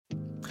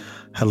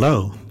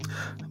Hello,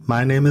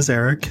 my name is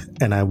Eric,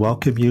 and I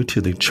welcome you to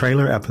the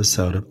trailer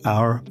episode of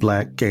our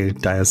Black Gay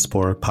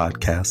Diaspora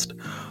podcast,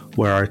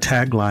 where our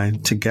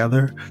tagline,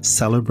 Together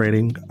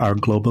Celebrating Our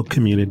Global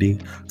Community,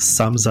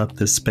 sums up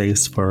the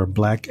space for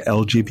Black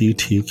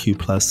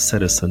LGBTQ+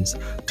 citizens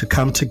to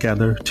come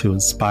together to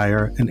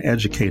inspire and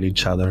educate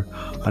each other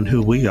on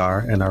who we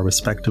are in our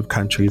respective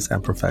countries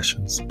and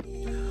professions.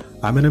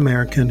 I'm an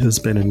American who's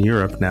been in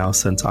Europe now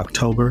since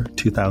October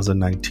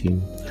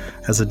 2019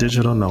 as a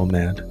digital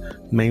nomad,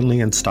 mainly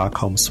in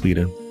Stockholm,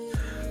 Sweden.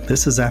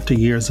 This is after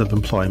years of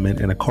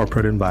employment in a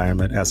corporate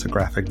environment as a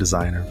graphic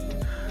designer.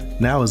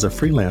 Now as a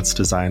freelance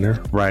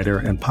designer, writer,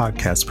 and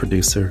podcast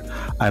producer,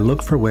 I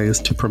look for ways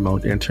to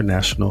promote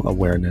international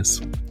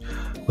awareness.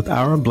 With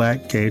our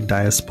Black Gay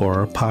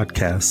Diaspora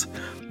podcast,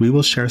 we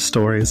will share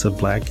stories of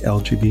Black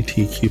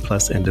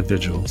LGBTQ+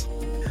 individuals.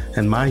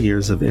 In my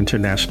years of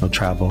international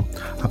travel,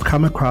 I've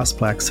come across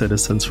Black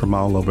citizens from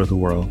all over the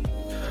world.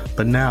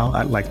 But now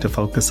I'd like to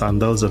focus on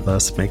those of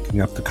us making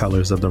up the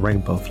colors of the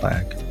rainbow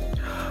flag.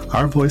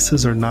 Our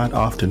voices are not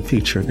often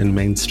featured in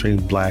mainstream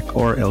Black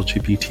or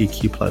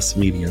LGBTQ+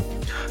 media,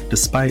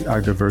 despite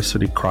our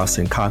diversity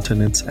crossing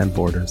continents and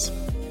borders.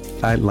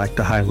 I'd like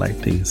to highlight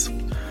these,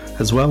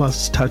 as well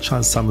as touch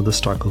on some of the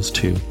struggles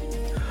too.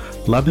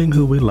 Loving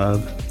who we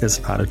love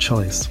is not a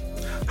choice.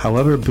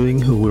 However,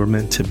 being who we're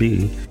meant to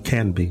be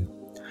can be.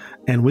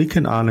 And we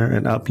can honor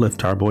and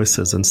uplift our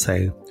voices and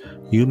say,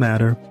 you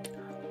matter,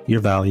 you're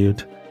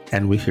valued,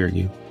 and we hear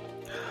you.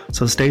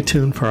 So stay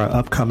tuned for our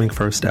upcoming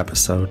first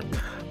episode,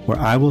 where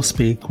I will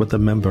speak with a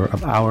member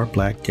of our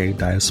Black Gay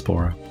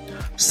Diaspora,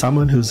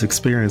 someone whose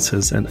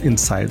experiences and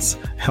insights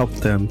help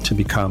them to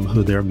become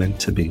who they're meant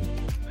to be.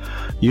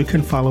 You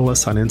can follow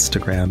us on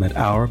Instagram at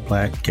Our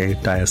Black Gay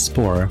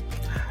Diaspora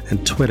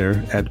and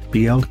Twitter at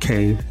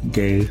BLK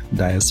Gay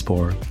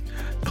Diaspora.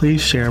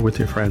 Please share with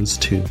your friends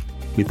too.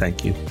 We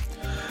thank you.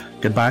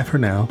 Goodbye for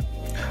now.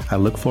 I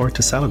look forward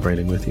to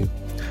celebrating with you.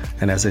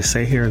 And as they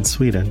say here in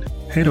Sweden,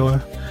 hej då,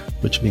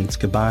 which means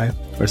goodbye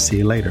or see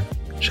you later.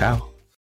 Ciao.